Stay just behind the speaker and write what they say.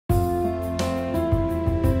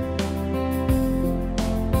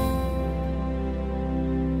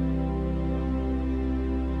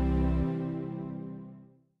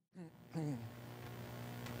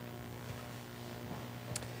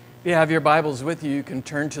If you have your Bibles with you, you can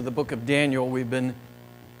turn to the book of Daniel. We've been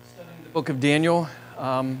studying the book of Daniel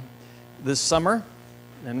this summer,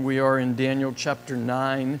 and we are in Daniel chapter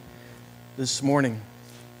 9 this morning.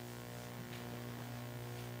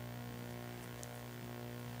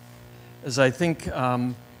 As I think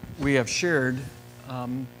we have shared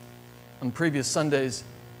on previous Sundays,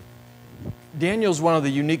 Daniel is one of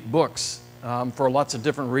the unique books for lots of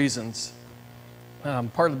different reasons,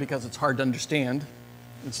 partly because it's hard to understand.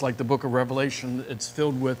 It's like the book of Revelation. It's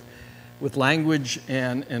filled with language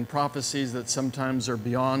and prophecies that sometimes are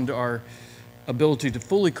beyond our ability to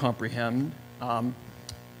fully comprehend.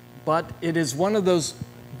 But it is one of those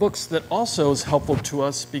books that also is helpful to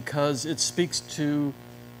us because it speaks to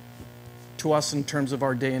us in terms of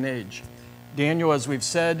our day and age. Daniel, as we've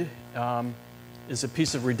said, is a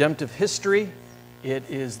piece of redemptive history. It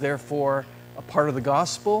is therefore a part of the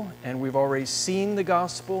gospel, and we've already seen the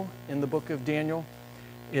gospel in the book of Daniel.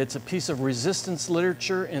 It's a piece of resistance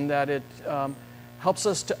literature in that it helps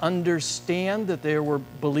us to understand that there were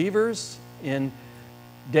believers in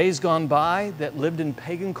days gone by that lived in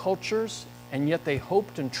pagan cultures, and yet they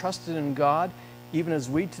hoped and trusted in God, even as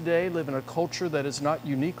we today live in a culture that is not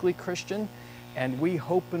uniquely Christian, and we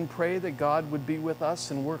hope and pray that God would be with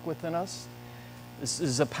us and work within us. This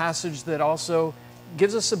is a passage that also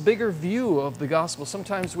gives us a bigger view of the gospel.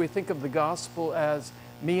 Sometimes we think of the gospel as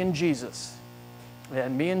me and Jesus.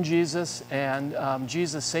 And me and Jesus, and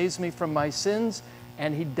Jesus saves me from my sins,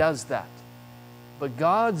 and He does that. But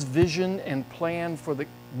God's vision and plan for the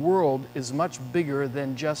world is much bigger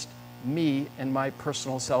than just me and my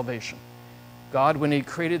personal salvation. God, when He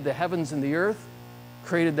created the heavens and the earth,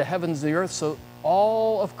 so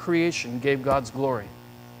all of creation gave God's glory.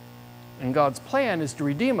 And God's plan is to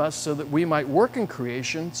redeem us so that we might work in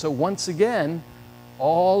creation. So once again,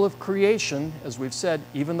 all of creation, as we've said,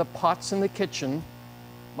 even the pots in the kitchen,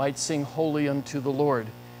 might sing holy unto the Lord.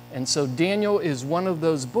 And so Daniel is one of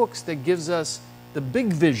those books that gives us the big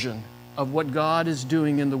vision of what God is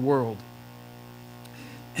doing in the world.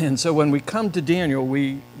 And so when we come to Daniel,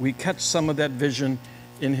 we catch some of that vision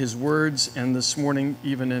in his words, and this morning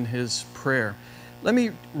even in his prayer. Let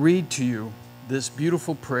me read to you this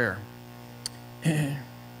beautiful prayer.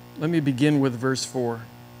 Let me begin with verse 4.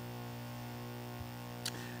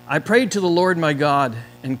 I prayed to the Lord my God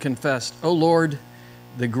and confessed, O Lord,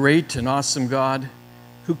 the great and awesome God,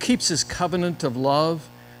 who keeps His covenant of love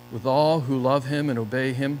with all who love Him and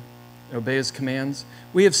obey His commands.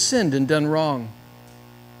 We have sinned and done wrong.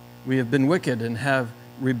 We have been wicked and have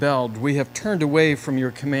rebelled. We have turned away from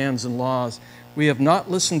your commands and laws. We have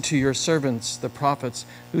not listened to your servants, the prophets,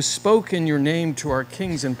 who spoke in your name to our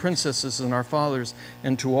kings and princesses and our fathers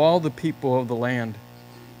and to all the people of the land.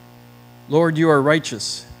 Lord, you are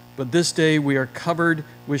righteous, but this day we are covered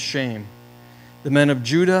with shame. The men of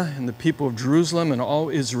Judah and the people of Jerusalem and all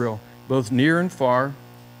Israel, both near and far,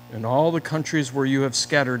 and all the countries where you have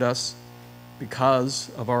scattered us because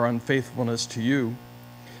of our unfaithfulness to you.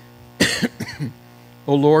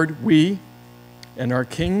 O Lord, we and our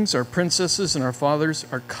kings, our princesses, and our fathers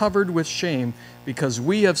are covered with shame because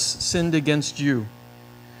we have sinned against you.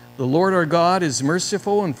 The Lord our God is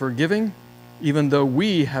merciful and forgiving, even though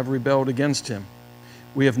we have rebelled against Him.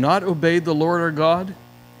 We have not obeyed the Lord our God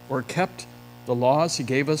or kept the laws He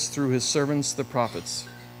gave us through His servants, the prophets.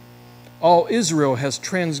 All Israel has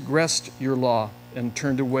transgressed your law and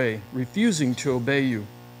turned away, refusing to obey you.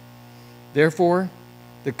 Therefore,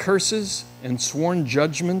 the curses and sworn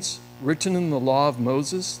judgments written in the law of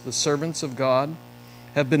Moses, the servants of God,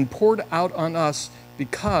 have been poured out on us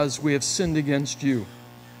because we have sinned against you.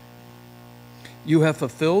 You have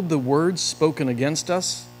fulfilled the words spoken against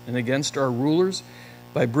us and against our rulers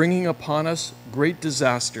by bringing upon us great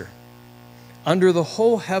disaster. Under the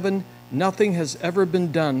whole heaven, nothing has ever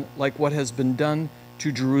been done like what has been done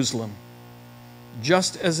to Jerusalem.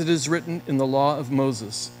 Just as it is written in the law of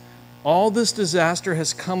Moses, all this disaster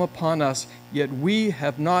has come upon us, yet we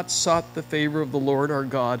have not sought the favor of the Lord our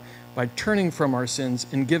God by turning from our sins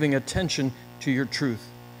and giving attention to your truth.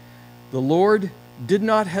 The Lord did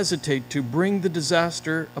not hesitate to bring the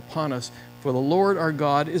disaster upon us, for the Lord our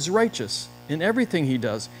God is righteous in everything He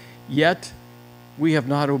does, yet we have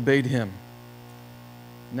not obeyed Him.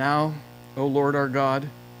 Now, O Lord our God,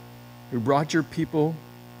 who brought your people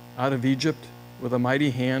out of Egypt with a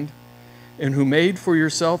mighty hand, and who made for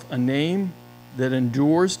yourself a name that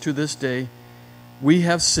endures to this day, we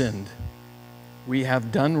have sinned. We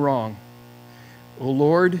have done wrong. O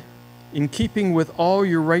Lord, in keeping with all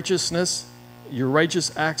your righteousness, your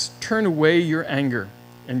righteous acts, turn away your anger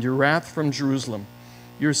and your wrath from Jerusalem,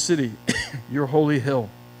 your city, your holy hill.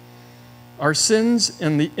 Our sins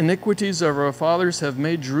and the iniquities of our fathers have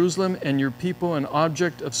made Jerusalem and your people an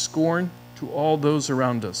object of scorn to all those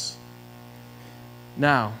around us.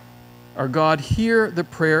 Now, our God, hear the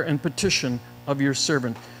prayer and petition of your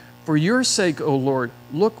servant. For your sake, O Lord,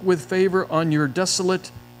 look with favor on your desolate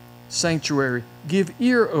sanctuary. Give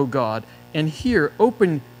ear, O God, and hear.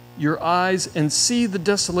 Open your eyes and see the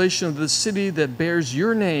desolation of the city that bears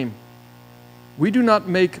your name. We do not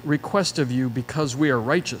make request of you because we are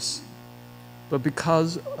righteous, but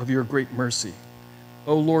because of your great mercy.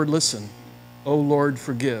 O Lord, listen. O Lord,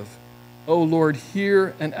 forgive. O Lord,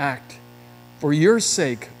 hear and act. For your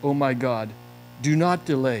sake, O my God, do not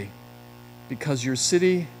delay, because your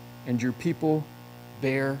city and your people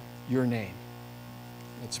bear your name.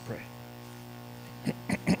 Let's pray.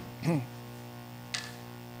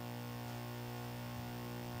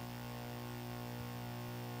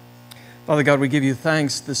 Father God, we give you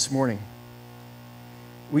thanks this morning.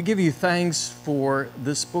 We give you thanks for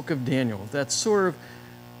this book of Daniel that sort of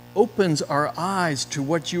opens our eyes to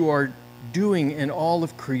what you are doing in all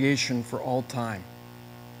of creation for all time.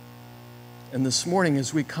 And this morning,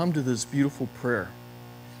 as we come to this beautiful prayer,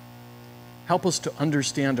 help us to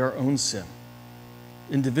understand our own sin,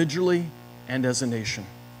 individually and as a nation,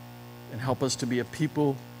 and help us to be a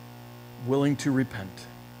people willing to repent.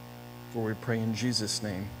 For we pray in Jesus'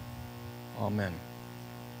 name. Amen.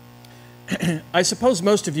 I suppose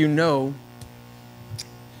most of you know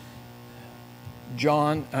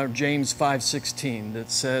James 5:16 that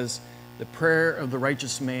says, "The prayer of the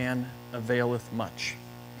righteous man availeth much."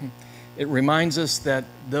 It reminds us that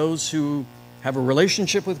those who have a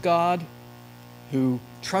relationship with God, who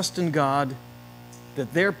trust in God,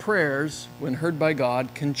 that their prayers, when heard by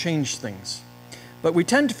God, can change things. But we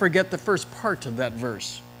tend to forget the first part of that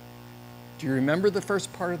verse. Do you remember the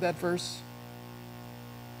first part of that verse?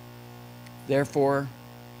 Therefore,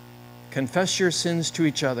 confess your sins to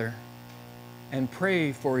each other and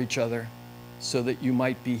pray for each other so that you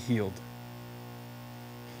might be healed.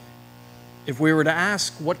 If we were to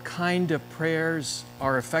ask what kind of prayers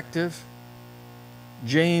are effective,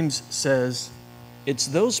 James says it's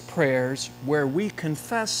those prayers where we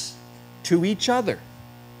confess to each other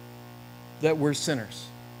that we're sinners,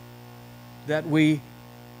 that we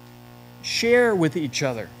share with each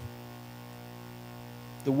other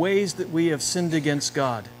the ways that we have sinned against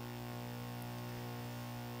God.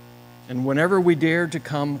 And whenever we dare to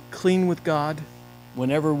come clean with God,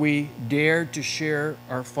 whenever we dare to share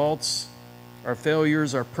our faults, our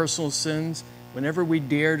failures, our personal sins, whenever we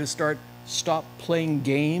dare to stop playing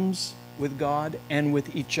games with God and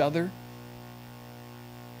with each other,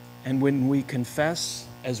 and when we confess,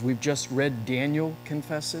 as we've just read Daniel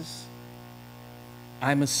confesses,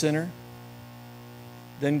 I'm a sinner,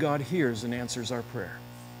 then God hears and answers our prayer.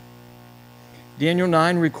 Daniel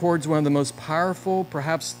 9 records one of the most powerful,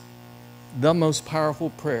 perhaps the most powerful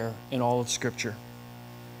prayer in all of Scripture.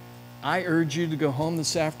 I urge you to go home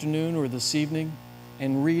this afternoon or this evening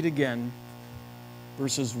and read again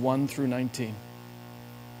verses 1 through 19.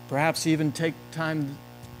 Perhaps even take time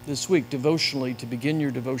this week devotionally to begin your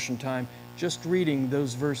devotion time, just reading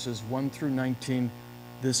those verses 1 through 19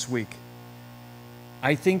 this week.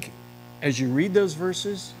 I think as you read those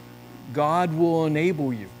verses, God will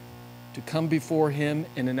enable you to come before Him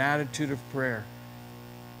in an attitude of prayer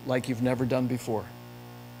like you've never done before.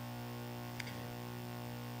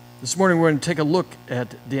 This morning we're going to take a look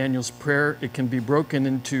at Daniel's prayer. It can be broken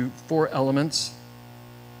into 4 elements.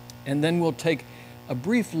 And then we'll take a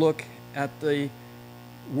brief look at the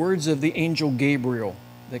words of the angel Gabriel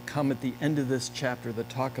that come at the end of this chapter that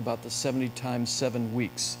talk about the 70 times 7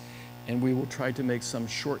 weeks. And we will try to make some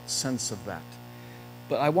short sense of that.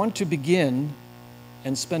 But I want to begin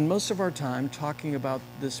and spend most of our time talking about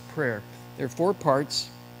this prayer. There are 4 parts: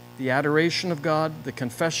 the adoration of God, the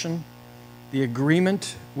confession, the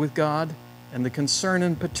agreement with God, and the concern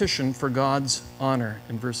and petition for God's honor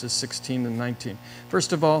in verses 16 and 19.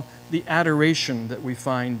 First of all, the adoration that we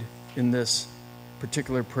find in this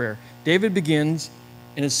particular prayer. David begins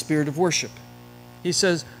in a spirit of worship. He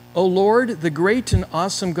says, "O Lord, the great and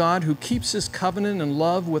awesome God who keeps His covenant and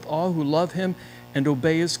love with all who love Him and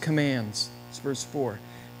obey His commands." It's verse 4.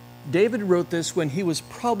 David wrote this when he was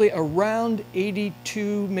probably around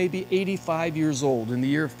 82, maybe 85 years old in the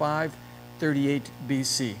year 538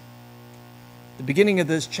 BC. The beginning of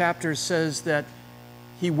this chapter says that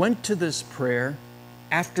he went to this prayer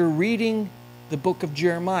after reading the book of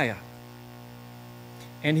Jeremiah.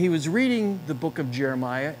 And he was reading the book of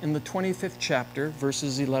Jeremiah in the 25th chapter,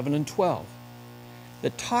 verses 11 and 12,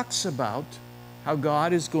 that talks about how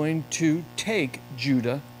God is going to take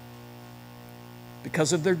Judah,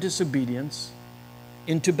 because of their disobedience,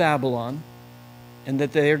 into Babylon, and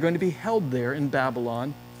that they are going to be held there in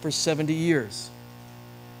Babylon for 70 years.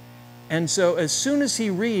 And so as soon as he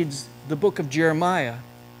reads the book of Jeremiah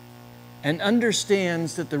and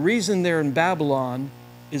understands that the reason they're in Babylon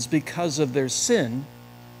is because of their sin,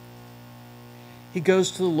 he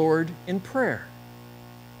goes to the Lord in prayer.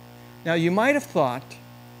 Now, you might have thought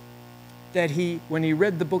that when he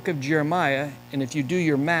read the book of Jeremiah, and if you do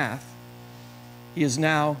your math, he is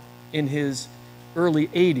now in his early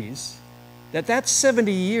 80s, that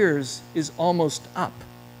 70 years is almost up.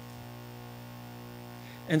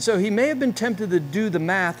 And so he may have been tempted to do the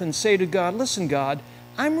math and say to God, listen, God,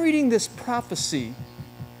 I'm reading this prophecy,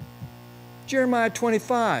 Jeremiah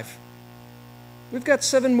 25. We've got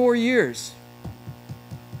 7 more years.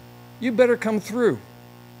 You better come through.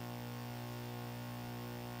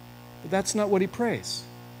 But that's not what he prays.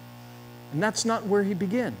 And that's not where he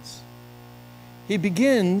begins. He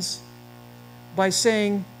begins by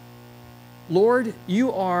saying, Lord,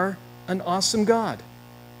 you are an awesome God.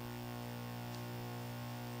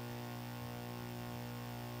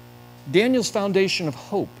 Daniel's foundation of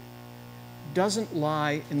hope doesn't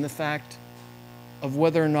lie in the fact of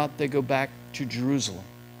whether or not they go back to Jerusalem.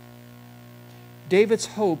 David's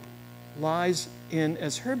hope lies in,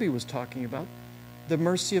 as Herbie was talking about, the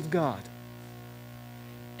mercy of God.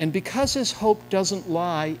 And because his hope doesn't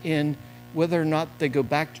lie in whether or not they go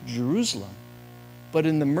back to Jerusalem, but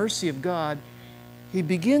in the mercy of God, he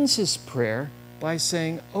begins his prayer by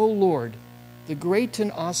saying, O Lord, the great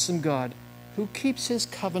and awesome God, who keeps his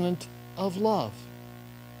covenant of love.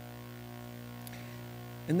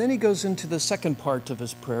 And then he goes into the second part of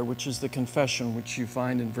his prayer, which is the confession, which you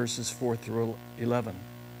find in verses 4 through 11.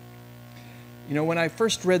 You know, when I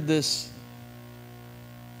first read this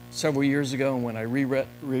several years ago, and when I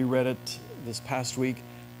reread it this past week,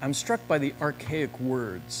 I'm struck by the archaic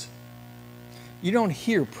words. You don't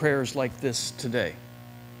hear prayers like this today.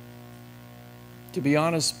 To be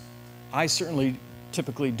honest, I certainly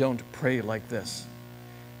typically don't pray like this.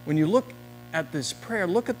 When you look at this prayer,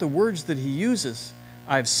 look at the words that he uses.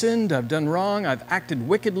 I've sinned, I've done wrong, I've acted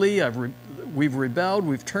wickedly, we've rebelled,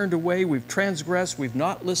 we've turned away, we've transgressed, we've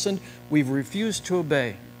not listened, we've refused to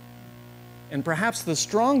obey. And perhaps the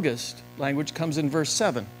strongest language comes in verse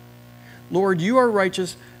 7. Lord, you are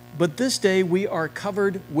righteous, but this day we are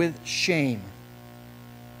covered with shame.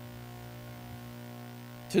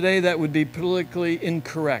 Today that would be politically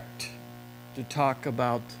incorrect to talk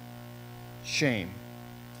about shame.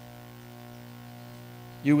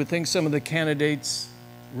 You would think some of the candidates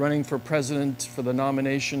running for president for the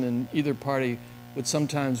nomination in either party would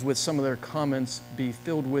sometimes, with some of their comments, be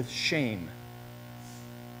filled with shame.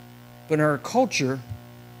 But in our culture,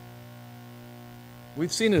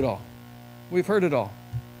 we've seen it all. We've heard it all.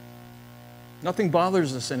 Nothing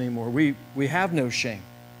bothers us anymore. We have no shame.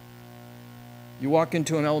 You walk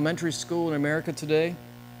into an elementary school in America today,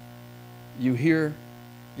 you hear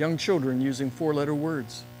young children using 4-letter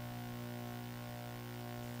words.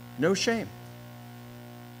 No shame.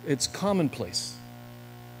 It's commonplace.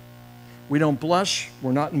 We don't blush.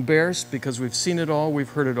 We're not embarrassed because we've seen it all, we've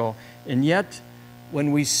heard it all. And yet,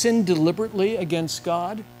 when we sin deliberately against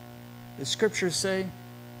God, the scriptures say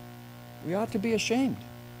we ought to be ashamed.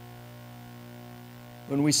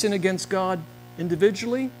 When we sin against God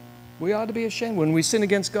individually, we ought to be ashamed. When we sin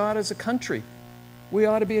against God as a country, we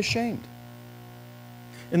ought to be ashamed.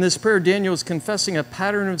 In this prayer, Daniel is confessing a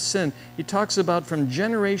pattern of sin. He talks about from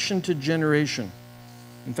generation to generation.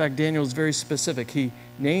 In fact, Daniel is very specific. He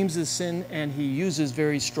names the sin and he uses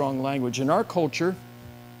very strong language. In our culture,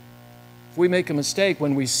 if we make a mistake,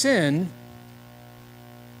 when we sin,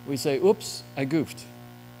 we say, oops, I goofed.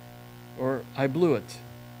 Or I blew it.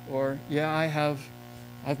 Or, yeah,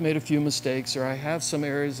 I've made a few mistakes, or I have some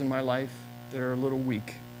areas in my life that are a little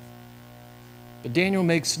weak. But Daniel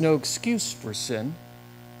makes no excuse for sin.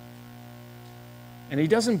 And he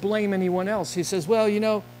doesn't blame anyone else. He says, well, you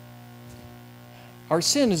know, our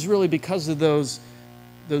sin is really because of those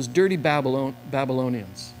dirty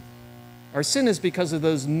Babylonians. Our sin is because of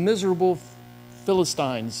those miserable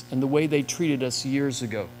Philistines and the way they treated us years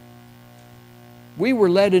ago. We were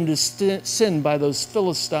led into sin by those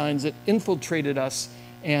Philistines that infiltrated us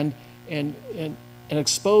and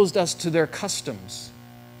exposed us to their customs.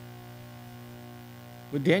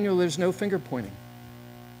 With Daniel, there's no finger pointing.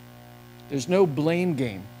 There's no blame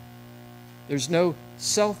game. There's no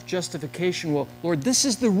self-justification. Well, Lord, this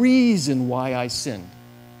is the reason why I sinned.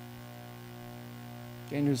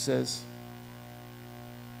 Daniel says,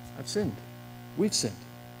 I've sinned. We've sinned.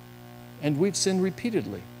 And we've sinned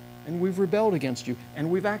repeatedly. And we've rebelled against you. And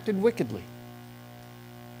we've acted wickedly.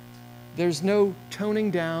 There's no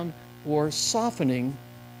toning down or softening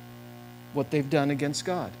what they've done against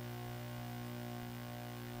God.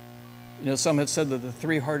 You know, some have said that the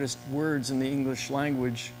three hardest words in the English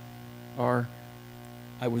language are,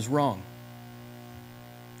 I was wrong.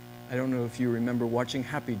 I don't know if you remember watching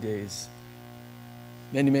Happy Days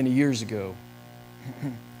many, many years ago,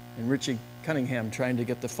 and Richie Cunningham trying to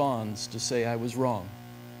get the Fonz to say, I was wrong.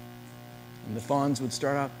 And the Fonz would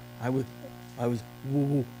start out, I was, woo,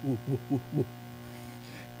 woo, woo, woo, woo.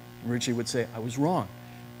 And Richie would say, I was wrong.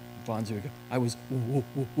 And Fonzie would go, I was, woo,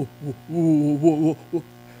 woo, woo, woo, woo, woo, woo,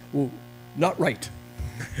 woo, not right.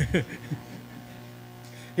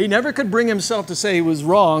 He never could bring himself to say he was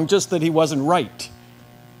wrong, just that he wasn't right.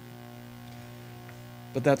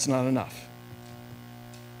 But that's not enough.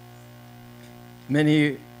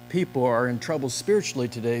 Many people are in trouble spiritually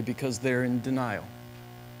today because they're in denial.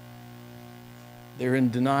 They're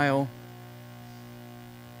in denial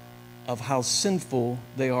of how sinful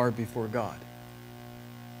they are before God.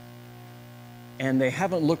 And they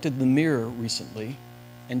haven't looked in the mirror recently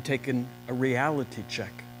and taken a reality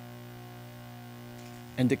check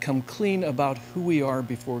and to come clean about who we are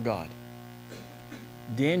before God.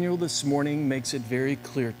 Daniel this morning makes it very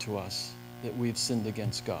clear to us that we've sinned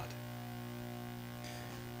against God.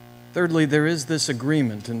 Thirdly, there is this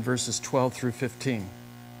agreement in verses 12 through 15.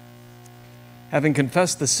 Having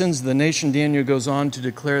confessed the sins of the nation, Daniel goes on to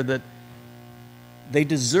declare that they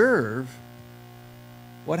deserve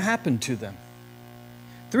what happened to them.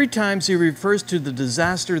 3 times he refers to the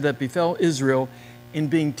disaster that befell Israel in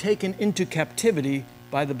being taken into captivity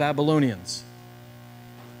by the Babylonians.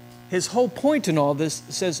 His whole point in all this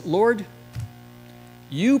says, Lord,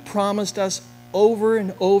 you promised us over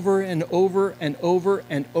and over and over and over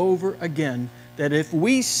and over again that if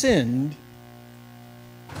we sinned,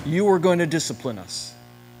 you were going to discipline us.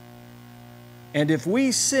 And if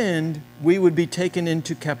we sinned, we would be taken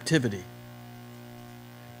into captivity.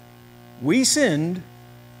 We sinned,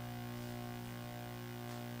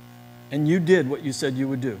 and you did what you said you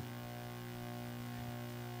would do.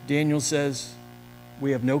 Daniel says,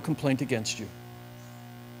 we have no complaint against you.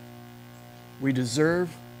 We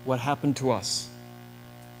deserve what happened to us.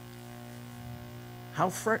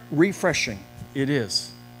 How refreshing it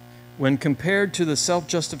is when compared to the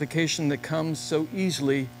self-justification that comes so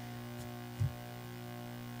easily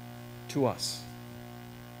to us.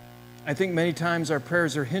 I think many times our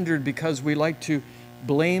prayers are hindered because we like to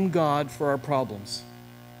blame God for our problems.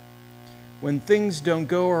 When things don't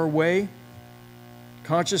go our way,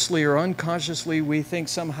 consciously or unconsciously, we think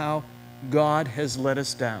somehow God has let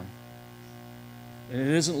us down. And it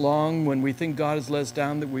isn't long when we think God has let us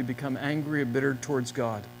down that we become angry or bitter towards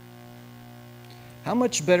God. How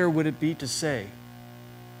much better would it be to say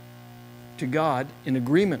to God, in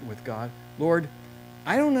agreement with God, Lord,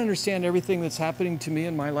 I don't understand everything that's happening to me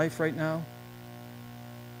in my life right now,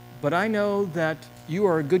 but I know that you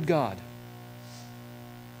are a good God,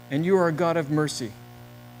 and you are a God of mercy.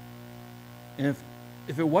 And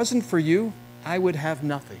if it wasn't for you, I would have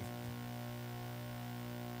nothing.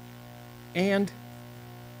 And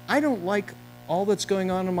I don't like all that's going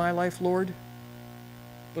on in my life, Lord,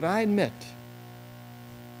 but I admit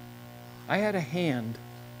I had a hand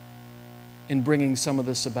in bringing some of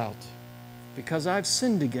this about because I've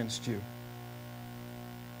sinned against you.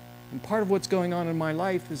 And part of what's going on in my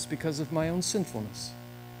life is because of my own sinfulness.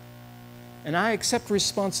 And I accept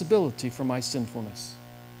responsibility for my sinfulness.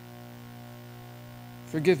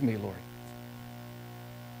 Forgive me, Lord.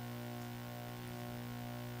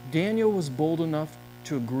 Daniel was bold enough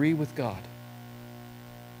to agree with God,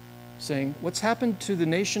 saying, what's happened to the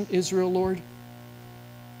nation Israel, Lord?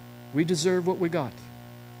 We deserve what we got.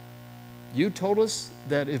 You told us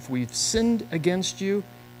that if we've sinned against you,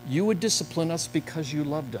 you would discipline us because you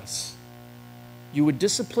loved us. You would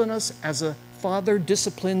discipline us as a father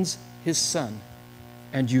disciplines his son,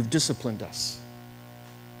 and you've disciplined us.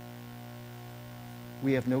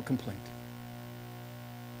 We have no complaint.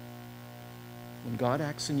 When God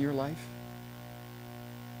acts in your life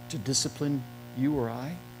to discipline you or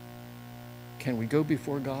I, can we go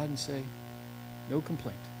before God and say, no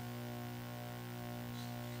complaint?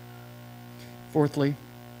 Fourthly,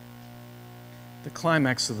 the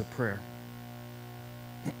climax of the prayer.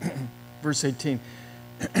 Verse 18,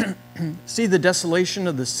 see the desolation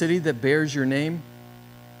of the city that bears your name?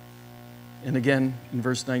 And again in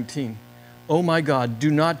verse 19, oh my God, do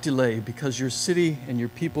not delay because your city and your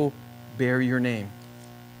people bear your name.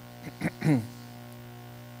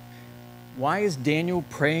 Why is Daniel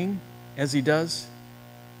praying as he does?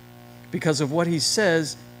 Because of what he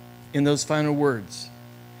says in those final words.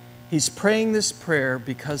 He's praying this prayer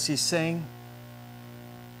because he's saying,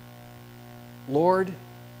 Lord,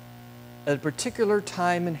 at a particular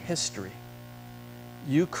time in history,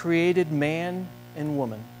 you created man and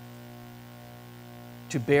woman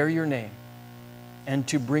to bear your name and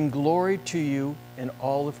to bring glory to you in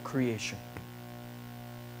all of creation.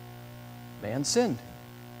 Man sinned.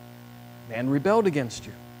 Man rebelled against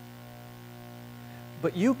you.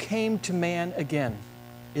 But you came to man again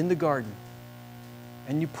in the garden,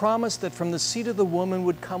 and you promised that from the seed of the woman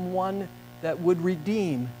would come one that would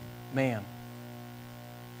redeem man.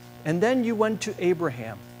 And then you went to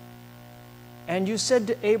Abraham, and you said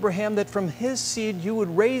to Abraham that from his seed you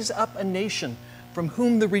would raise up a nation from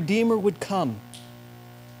whom the Redeemer would come.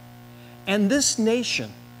 And this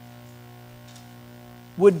nation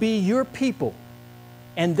would be your people,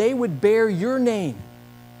 and they would bear your name,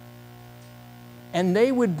 and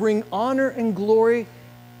they would bring honor and glory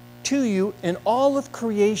to you in all of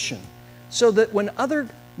creation, so that when other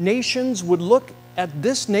nations would look at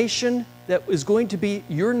this nation that is going to be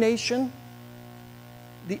your nation,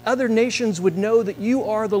 the other nations would know that you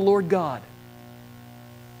are the Lord God.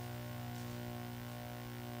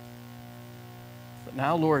 But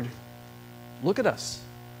now, Lord, look at us.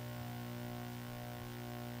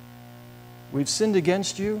 We've sinned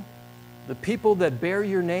against you. The people that bear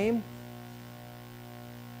your name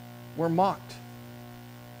were mocked.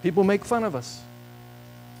 People make fun of us.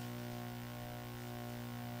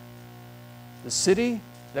 The city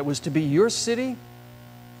that was to be your city,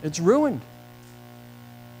 it's ruined.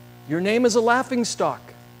 Your name is a laughingstock.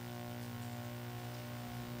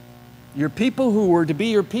 Your people who were to be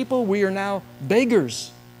your people, we are now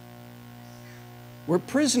beggars. We're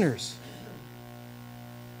prisoners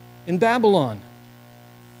in Babylon.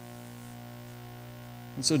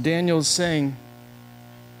 And so Daniel is saying,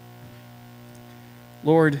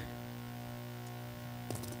 Lord,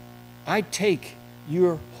 I take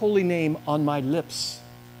your holy name on my lips.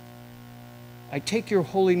 I take your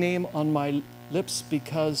holy name on my lips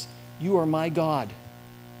because you are my God.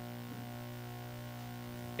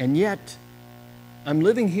 And yet, I'm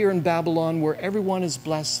living here in Babylon where everyone is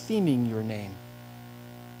blaspheming your name.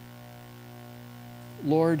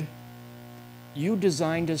 Lord, you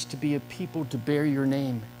designed us to be a people to bear your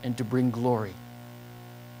name and to bring glory.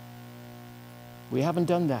 We haven't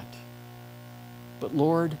done that. But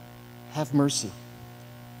Lord, have mercy.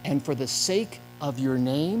 And for the sake of your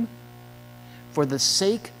name, for the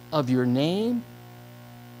sake of your name,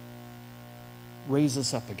 raise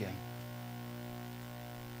us up again.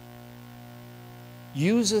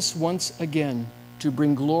 Use us once again to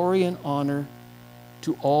bring glory and honor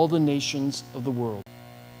to all the nations of the world.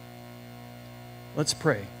 Let's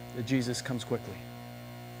pray that Jesus comes quickly.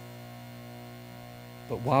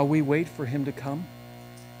 But while we wait for him to come,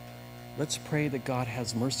 let's pray that God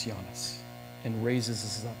has mercy on us and raises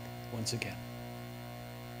us up once again.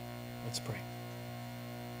 Let's pray.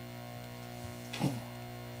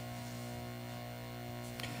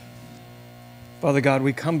 Father God,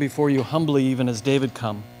 we come before you humbly, even as David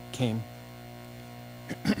came.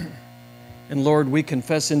 And Lord, we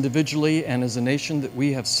confess individually and as a nation that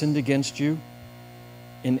we have sinned against you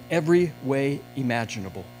in every way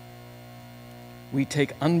imaginable. We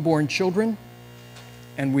take unborn children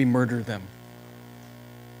and we murder them.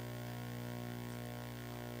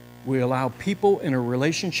 We allow people in a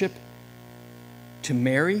relationship to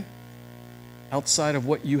marry outside of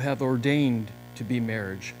what you have ordained to be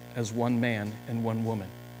marriage as one man and one woman.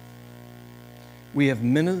 We have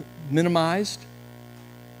minimized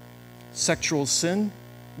sexual sin.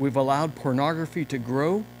 We've allowed pornography to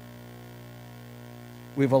grow.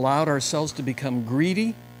 We've allowed ourselves to become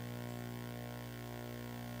greedy.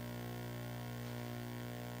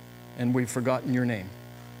 And we've forgotten your name.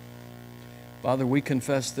 Father, we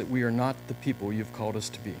confess that we are not the people you've called us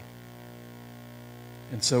to be.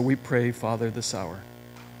 And so we pray, Father, this hour,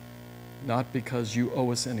 not because you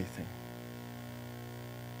owe us anything,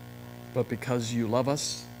 but because you love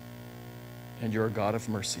us and you're a God of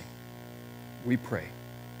mercy. We pray,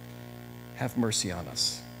 have mercy on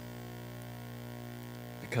us.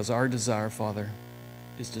 Because our desire, Father,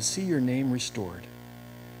 is to see your name restored.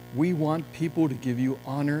 We want people to give you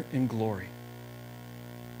honor and glory.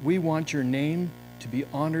 We want your name to be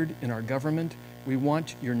honored in our government. We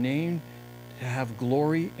want your name to have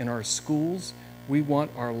glory in our schools. We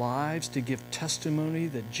want our lives to give testimony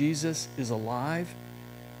that Jesus is alive.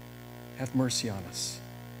 Have mercy on us.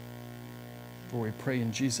 For we pray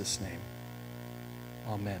in Jesus' name.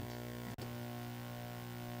 Amen.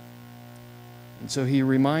 And so he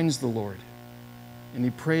reminds the Lord, and he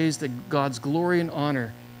prays that God's glory and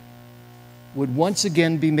honor would once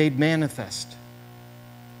again be made manifest.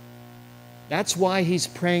 That's why he's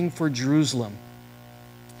praying for Jerusalem.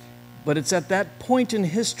 But it's at that point in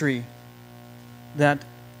history that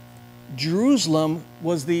Jerusalem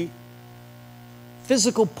was the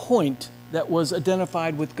physical point that was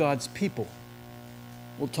identified with God's people.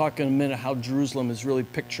 We'll talk in a minute how Jerusalem is really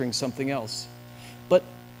picturing something else. But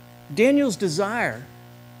Daniel's desire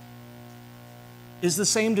is the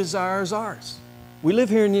same desire as ours. We live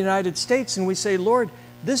here in the United States and we say, Lord,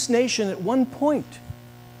 this nation at one point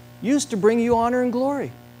used to bring you honor and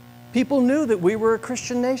glory. People knew that we were a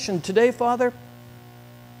Christian nation. Today, Father,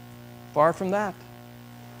 far from that.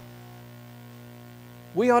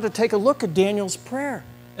 We ought to take a look at Daniel's prayer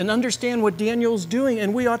and understand what Daniel's doing,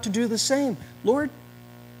 and we ought to do the same. Lord,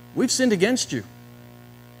 we've sinned against you,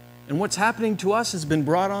 and what's happening to us has been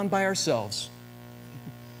brought on by ourselves.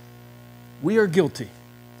 We are guilty.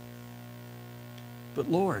 But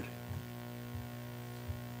Lord,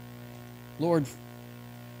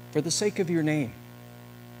 for the sake of your name,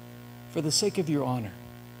 for the sake of your honor,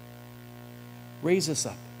 raise us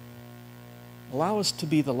up. Allow us to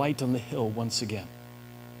be the light on the hill once again.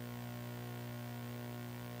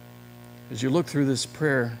 As you look through this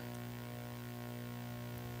prayer,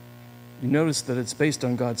 you notice that it's based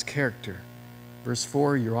on God's character. Verse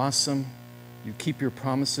 4, you're awesome. You keep your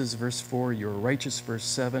promises. Verse 4, you're righteous. Verse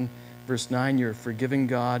 7. Verse 9, you're a forgiving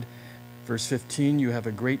God. Verse 15, you have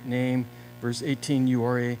a great name. Verse 18, you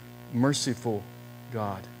are a merciful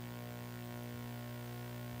God.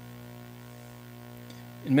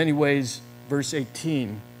 In many ways, verse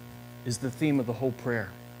 18 is the theme of the whole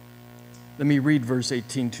prayer. Let me read verse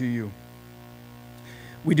 18 to you.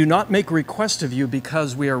 We do not make request of you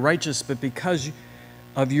because we are righteous, but because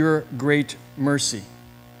of your great mercy.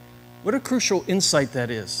 What a crucial insight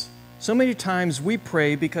that is. So many times we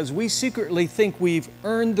pray because we secretly think we've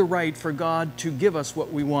earned the right for God to give us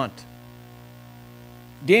what we want.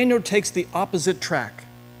 Daniel takes the opposite track.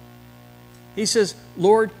 He says,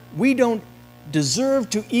 Lord, we don't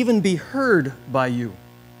deserve to even be heard by you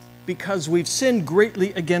because we've sinned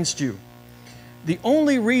greatly against you. The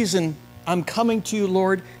only reason I'm coming to you,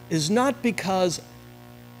 Lord, is not because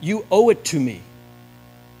you owe it to me.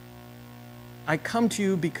 I come to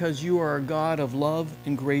you because you are a God of love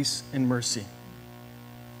and grace and mercy.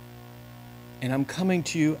 And I'm coming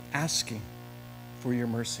to you asking for your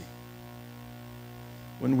mercy.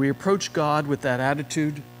 When we approach God with that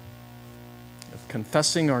attitude of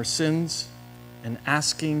confessing our sins and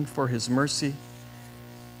asking for His mercy,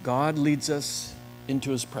 God leads us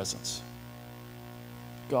into His presence.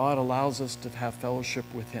 God allows us to have fellowship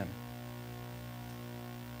with Him.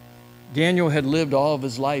 Daniel had lived all of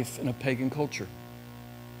his life in a pagan culture,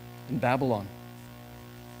 in Babylon.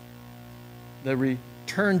 The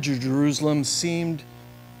return to Jerusalem seemed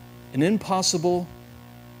an impossible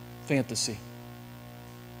fantasy.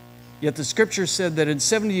 Yet the Scripture said that in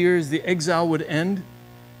 70 years the exile would end.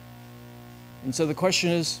 And so the question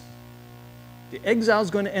is, the exile is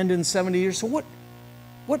going to end in 70 years, so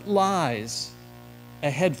what lies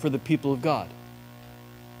ahead for the people of God?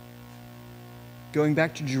 Going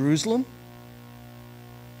back to Jerusalem?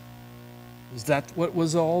 Is that what it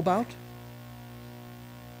was all about?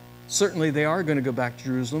 Certainly they are going to go back to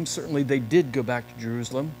Jerusalem. Certainly they did go back to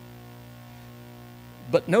Jerusalem.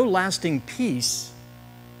 But no lasting peace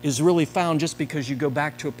is really found just because you go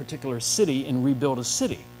back to a particular city and rebuild a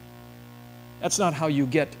city. That's not how you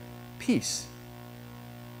get peace.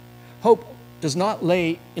 Hope does not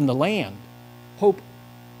lay in the land. Hope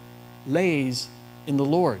lays in the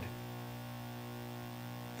Lord,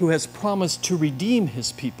 who has promised to redeem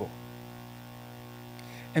His people.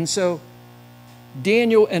 And so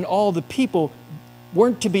Daniel and all the people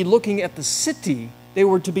weren't to be looking at the city, they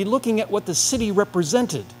were to be looking at what the city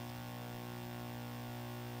represented.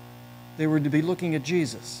 They were to be looking at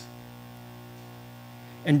Jesus.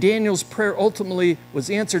 And Daniel's prayer ultimately was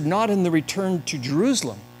answered not in the return to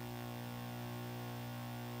Jerusalem,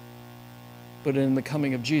 but in the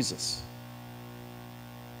coming of Jesus.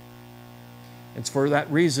 It's for that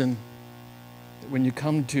reason that when you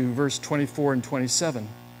come to verse 24 and 27,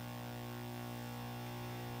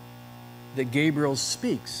 that Gabriel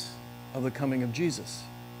speaks of the coming of Jesus.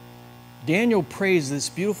 Daniel prays this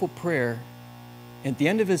beautiful prayer. At the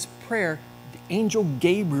end of his prayer, the angel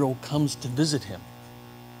Gabriel comes to visit him.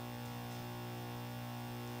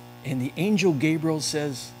 And the angel Gabriel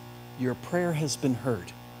says, your prayer has been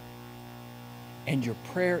heard. And your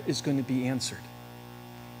prayer is going to be answered.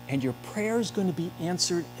 And your prayer is going to be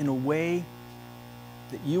answered in a way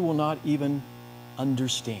that you will not even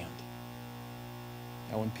understand.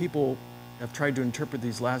 Now, when people have tried to interpret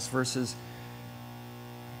these last verses,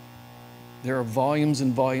 there are volumes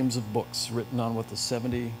and volumes of books written on what the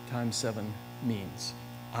 70 times 7 means.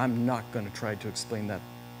 I'm not going to try to explain that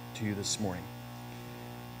to you this morning.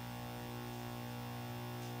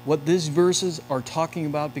 what these verses are talking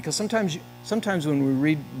about, because sometimes when we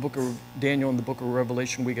read the book of Daniel and the book of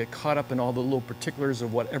Revelation, we get caught up in all the little particulars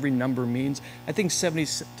of what every number means. I think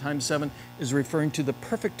 70 times 7 is referring to the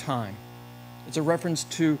perfect time. It's a reference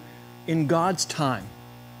to in God's time.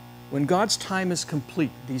 When God's time is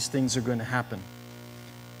complete, these things are going to happen.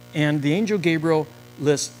 And the angel Gabriel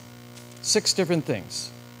lists 6 different things.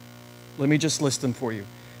 Let me just list them for you.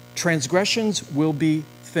 Transgressions will be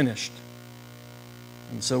finished.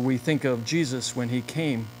 And so we think of Jesus when he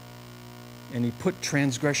came and he put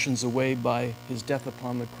transgressions away by his death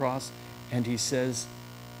upon the cross, and he says,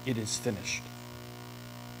 it is finished.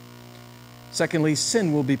 Secondly,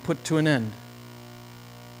 sin will be put to an end.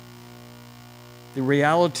 The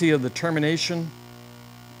reality of the termination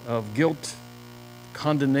of guilt,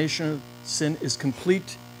 condemnation of sin is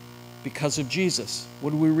complete because of Jesus. What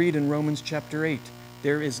do we read in Romans chapter 8?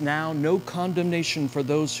 There is now no condemnation for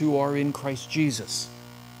those who are in Christ Jesus.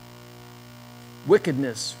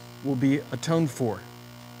 Wickedness will be atoned for.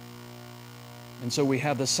 And so we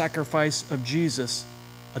have the sacrifice of Jesus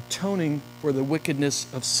atoning for the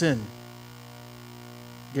wickedness of sin.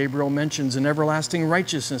 Gabriel mentions an everlasting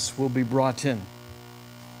righteousness will be brought in.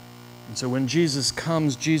 And so when Jesus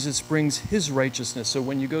comes, Jesus brings his righteousness. So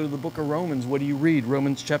when you go to the book of Romans, what do you read?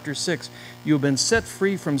 Romans chapter 6. You have been set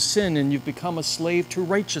free from sin and you've become a slave to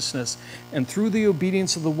righteousness. And through the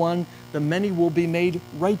obedience of the one, the many will be made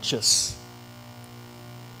righteous.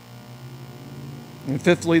 And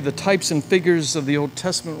fifthly, the types and figures of the Old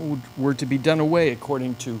Testament were to be done away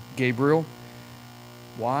according to Gabriel.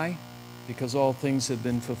 Why? Because all things have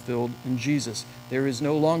been fulfilled in Jesus. There is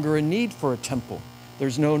no longer a need for a temple.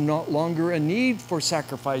 There's no longer a need for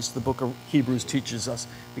sacrifice, the book of Hebrews teaches us,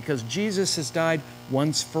 because Jesus has died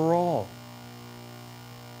once for all.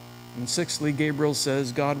 And sixthly, Gabriel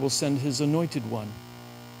says God will send his anointed one.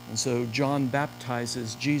 And so John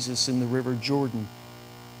baptizes Jesus in the river Jordan,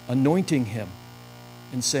 anointing him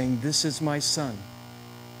and saying, this is my son,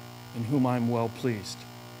 in whom I'm well pleased.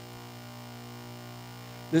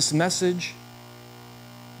 This message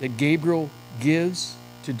that Gabriel gives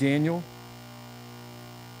to Daniel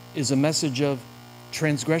is a message of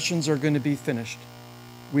transgressions are going to be finished.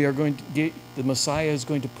 The Messiah is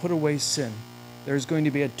going to put away sin. There's going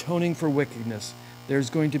to be atoning for wickedness. There's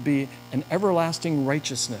going to be an everlasting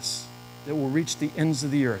righteousness that will reach the ends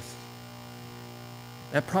of the earth.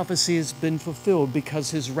 That prophecy has been fulfilled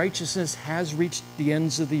because his righteousness has reached the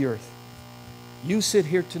ends of the earth. You sit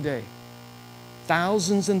here today,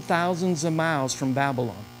 thousands and thousands of miles from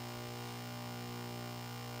Babylon,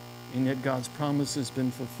 and yet God's promise has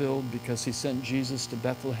been fulfilled because he sent Jesus to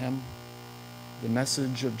Bethlehem. The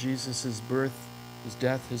message of Jesus' birth, his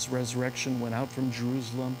death, his resurrection went out from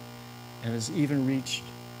Jerusalem and has even reached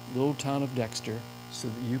the little town of Dexter so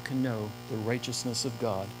that you can know the righteousness of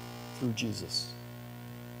God through Jesus.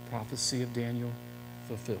 Prophecy of Daniel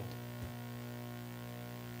fulfilled.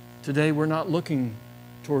 Today we're not looking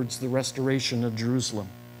towards the restoration of Jerusalem.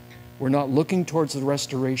 We're not looking towards the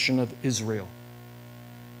restoration of Israel.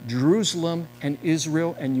 Jerusalem and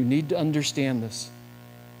Israel, and you need to understand this.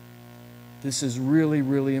 This is really,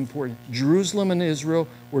 really important. Jerusalem and Israel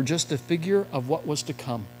were just a figure of what was to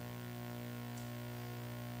come.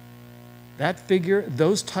 That figure,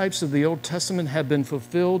 those types of the Old Testament have been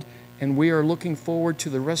fulfilled, and we are looking forward to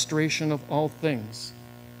the restoration of all things.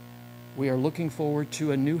 We are looking forward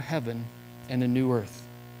to a new heaven and a new earth.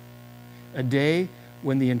 A day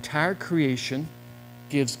when the entire creation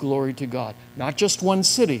gives glory to God. Not just one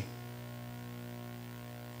city,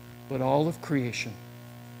 but all of creation,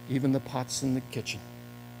 even the pots in the kitchen.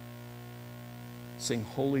 Sing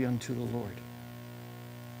holy unto the Lord.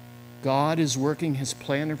 God is working his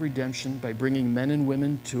plan of redemption by bringing men and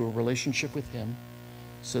women to a relationship with him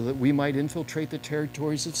so that we might infiltrate the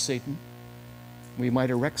territories of Satan. We might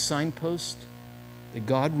erect signposts that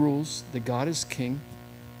God rules, that God is king,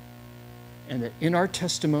 and that in our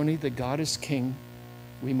testimony that God is king,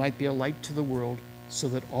 we might be a light to the world so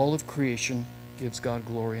that all of creation gives God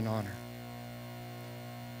glory and honor.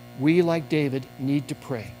 We, like David, need to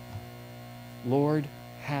pray, Lord,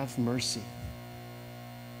 have mercy.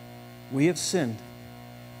 We have sinned,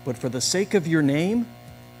 but for the sake of your name,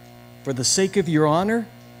 for the sake of your honor,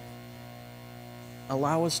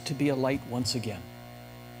 allow us to be a light once again.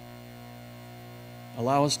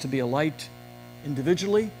 Allow us to be a light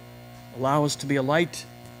individually. Allow us to be a light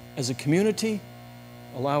as a community.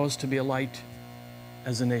 Allow us to be a light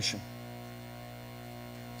as a nation.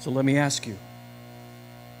 So let me ask you,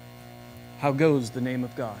 how goes the name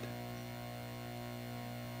of God?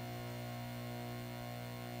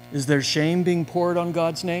 Is there shame being poured on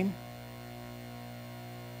God's name?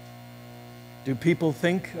 Do people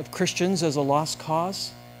think of Christians as a lost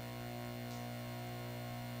cause?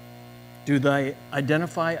 Do they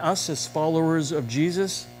identify us as followers of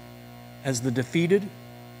Jesus as the defeated,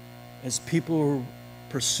 as people who are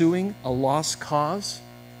pursuing a lost cause?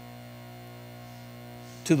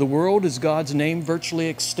 To the world, is God's name virtually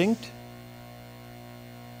extinct?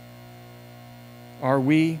 Are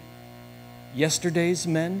we yesterday's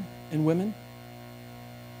men and women?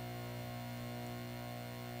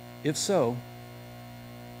 If so,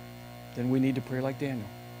 then we need to pray like Daniel.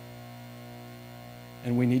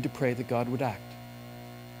 And we need to pray that God would act.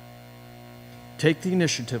 Take the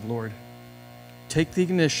initiative, Lord. Take the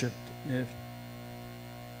initiative.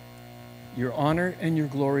 Your honor and your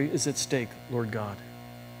glory is at stake, Lord God.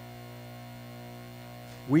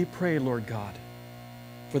 We pray, Lord God,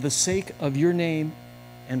 for the sake of your name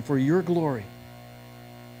and for your glory,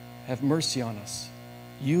 have mercy on us.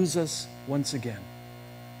 Use us once again.